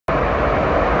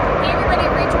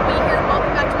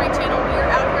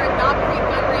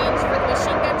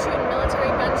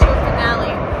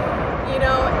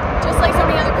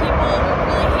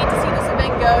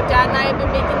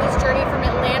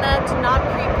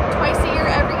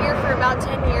about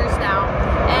 10 years now,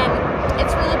 and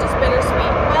it's really just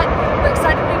bittersweet. But we're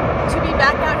excited to be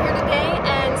back out here today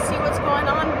and see what's going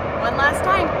on one last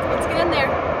time. Let's get in there.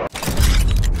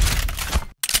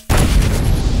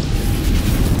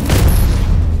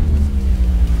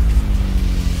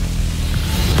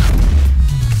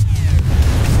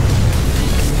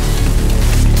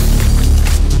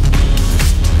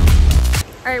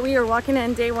 All right, we are walking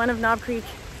in day one of Knob Creek.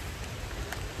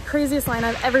 Craziest line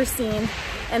I've ever seen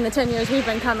in the 10 years we've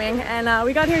been coming, and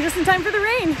we got here just in time for the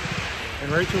rain.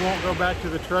 And Rachel won't go back to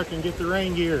the truck and get the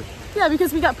rain gear. Yeah,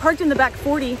 because we got parked in the back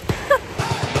 40.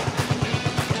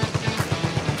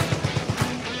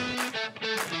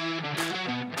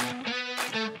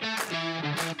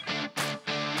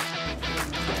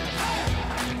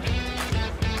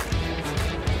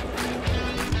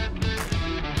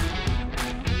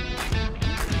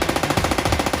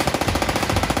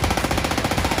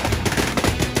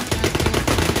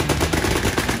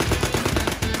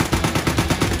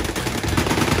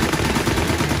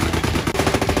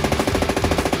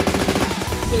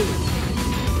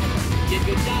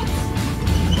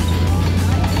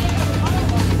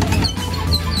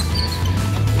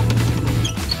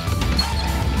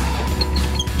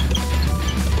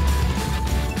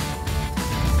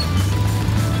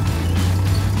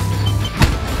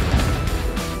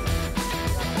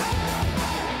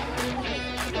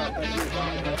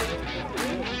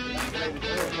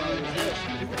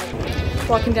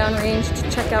 Walking downrange to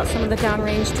check out some of the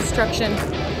downrange destruction.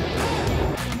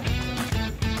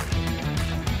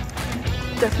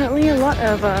 Definitely a lot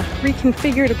of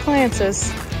reconfigured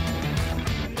appliances.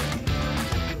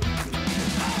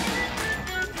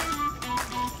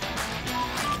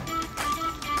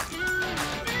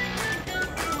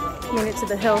 Made it to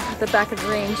the hill at the back of the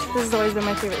range. This has always been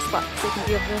my favorite spot so you can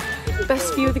get the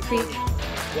best view of the creek.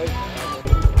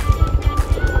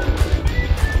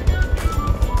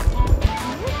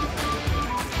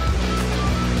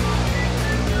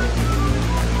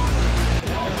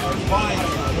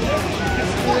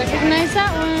 Recognize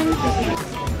that one.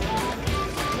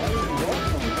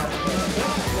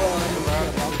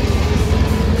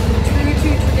 True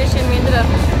to tradition, we ended up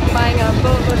buying a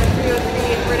boat with a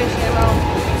 303 British ammo,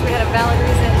 so we had a valid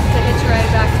reason to hitch a ride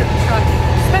back to the truck,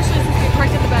 especially since we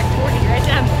parked in the back 40, right,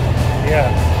 Jim? Yeah.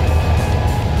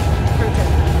 Perfect.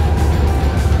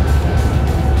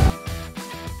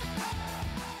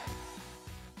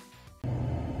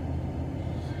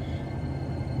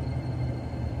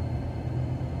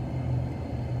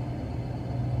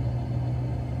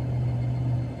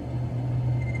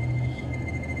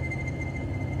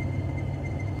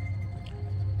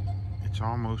 It's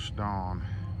almost dawn,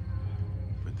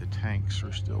 but the tanks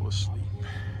are still asleep.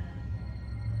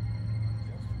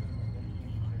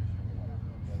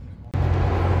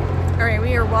 All right,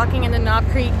 we are walking into Knob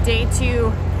Creek day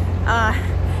 2.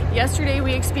 Yesterday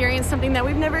we experienced something that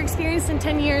we've never experienced in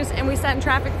 10 years, and we sat in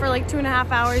traffic for like 2.5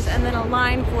 hours and then a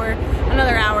line for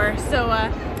another hour. So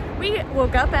we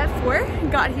woke up at 4,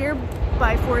 got here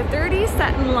by 4:30,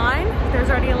 sat in line. There's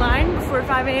already a line before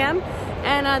 5 a.m.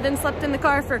 and then slept in the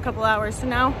car for a couple hours. So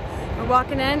now we're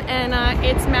walking in, and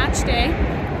it's match day.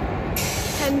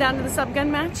 Heading down to the sub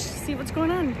gun match, see what's going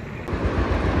on.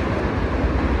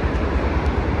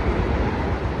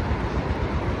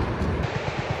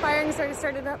 Firing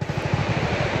started up.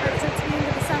 Hearts are beating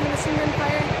to the sound of machine gun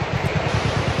fire.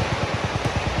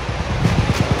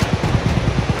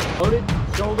 Loaded,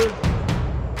 shoulder,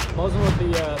 muzzle with the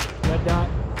red dot.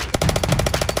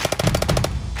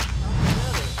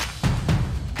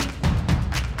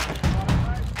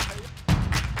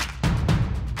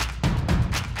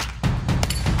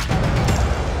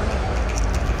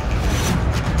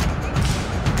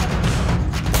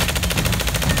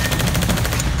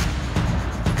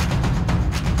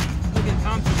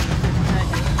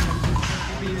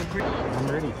 I'm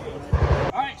ready.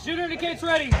 All right, shooter indicates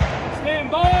ready.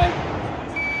 Stand by.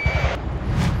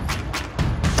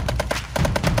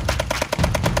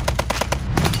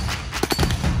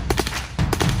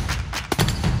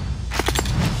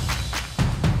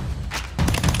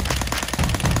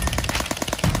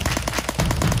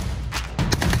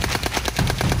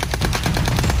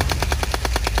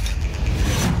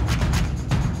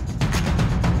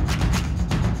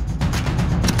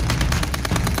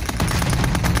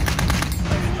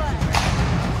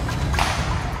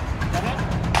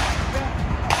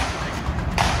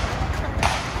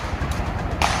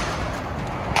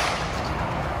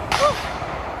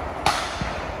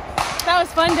 That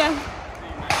was fun, Jeff.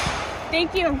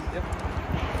 Thank you. Yep.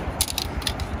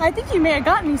 I think you may have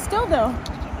gotten me still, though.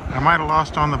 I might have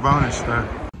lost on the bonus though.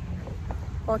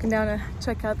 walking down to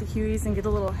check out the Hueys and get a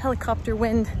little helicopter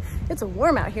wind. It's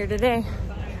warm out here today.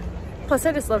 Plus,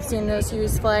 I just love seeing those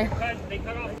Hueys fly.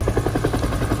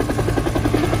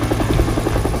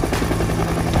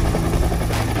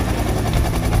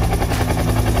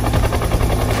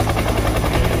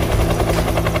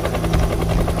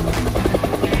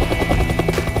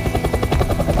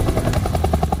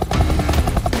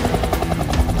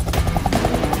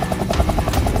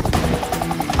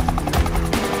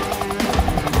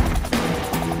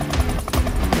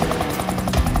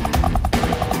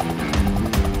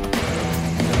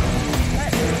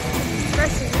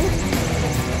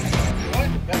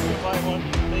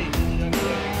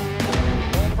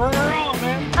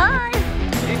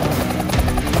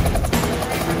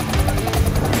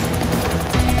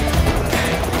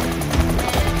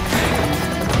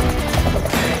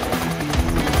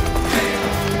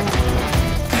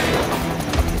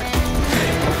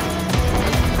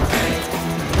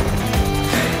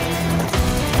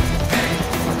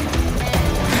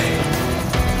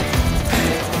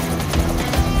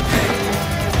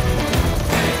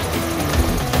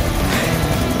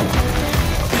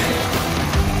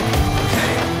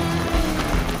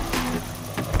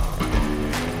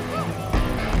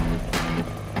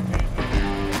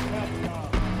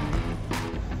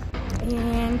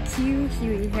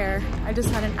 Huey here. I just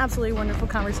had an absolutely wonderful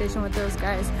conversation with those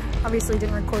guys. Obviously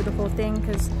didn't record the whole thing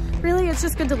because really it's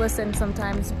just good to listen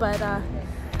sometimes, but I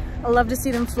love to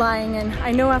see them flying, and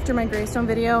I know after my Greystone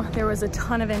video there was a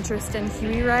ton of interest in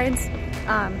Huey rides.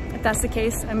 If that's the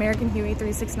case, American Huey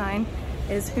 369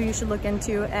 is who you should look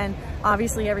into, and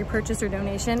obviously every purchase or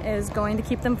donation is going to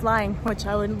keep them flying, which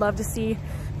I would love to see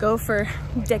go for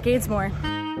decades more.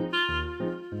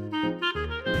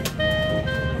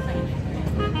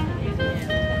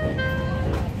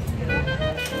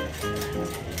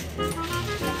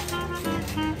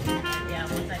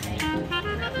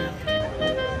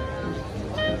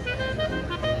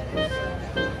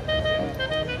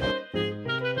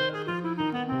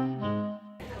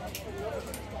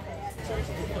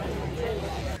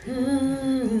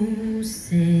 Oh,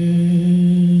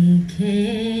 say,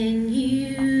 can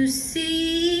you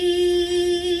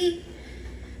see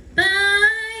by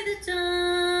the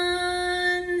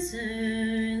dawn's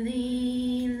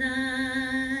early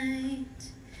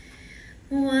light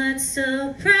what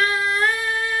so proudly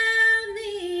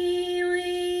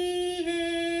we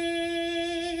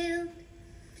hailed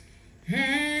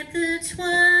at the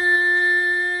twilight's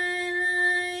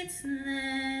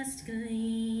last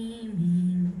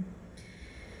gleaming,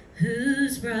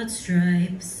 whose broad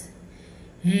stripes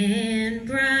and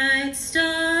bright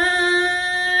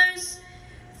stars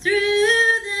through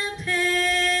the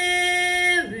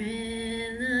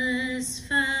perilous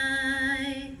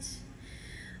fight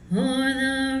o'er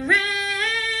the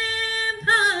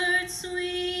ramparts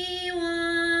we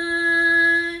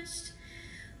watched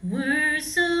were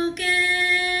so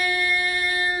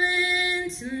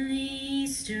gallantly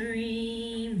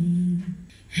streaming.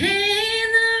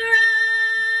 And the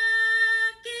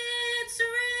rocket's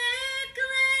red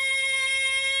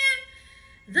glare,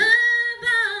 the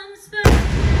bombs bursting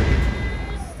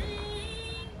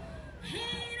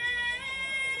in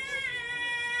air,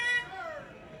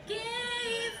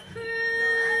 gave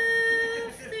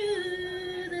proof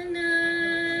through the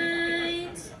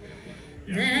night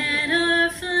that our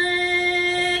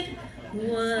flag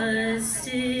was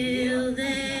still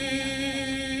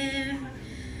there.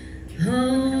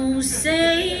 Oh,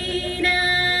 say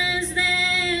does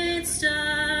that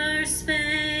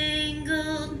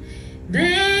star-spangled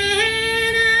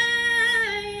banner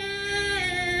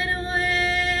yet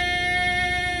wave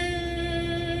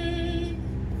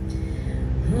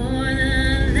o'er the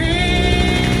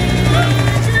land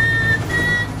of the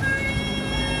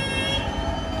free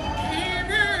and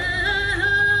the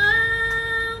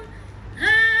home of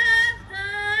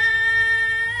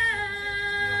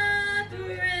the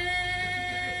brave.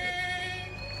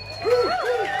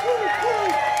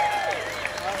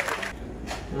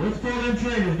 Let's pull them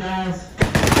triggers, guys.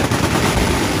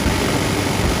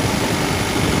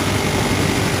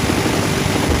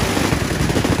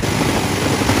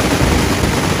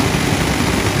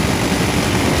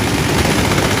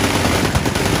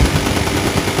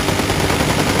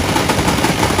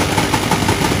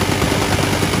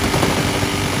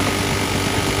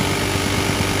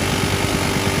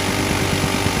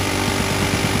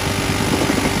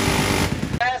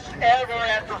 Best ever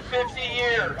after 50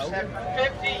 years. After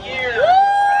 50 years. You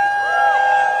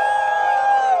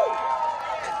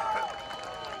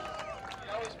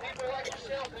know, it's people like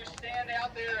yourself who stand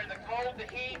out there in the cold, the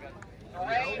heat, the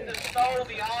rain, the snow,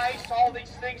 the ice, all these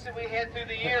things that we had through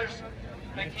the years.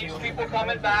 that keeps people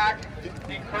coming back,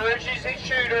 encourages these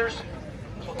shooters.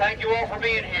 So thank you all for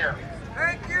being here.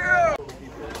 Thank you.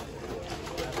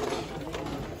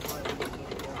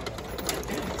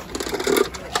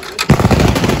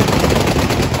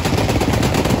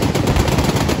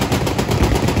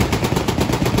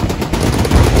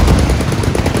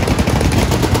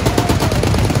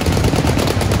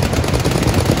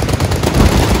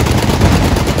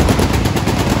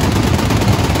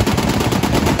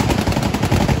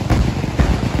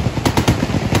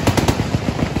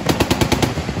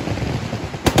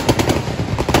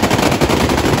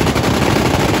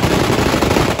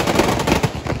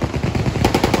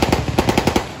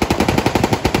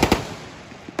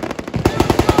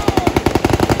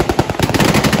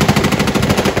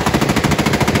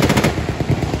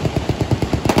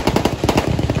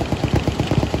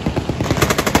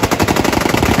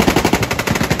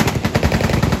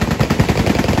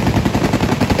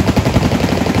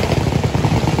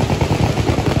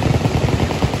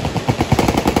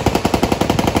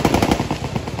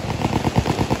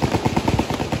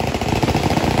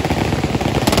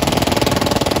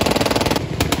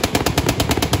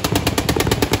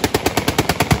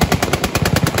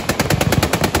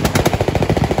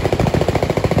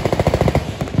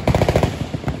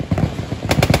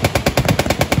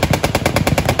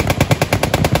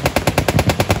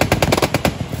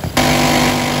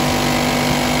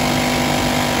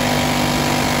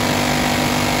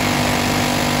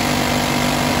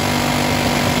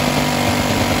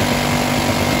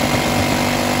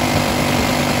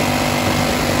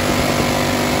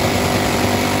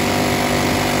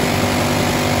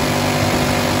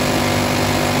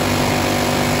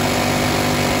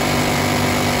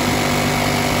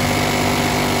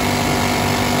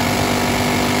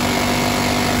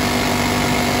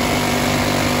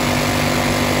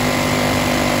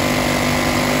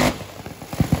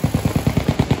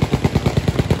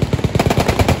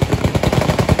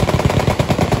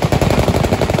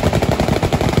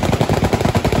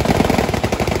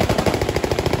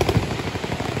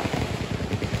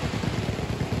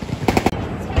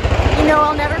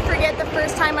 I'll never forget the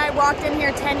first time I walked in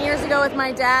here 10 years ago with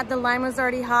my dad. The line was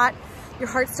already hot. Your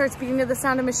heart starts beating to the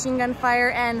sound of machine gun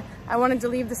fire, and I wanted to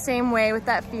leave the same way with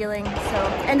that feeling.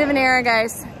 So, end of an era,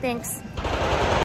 guys. Thanks.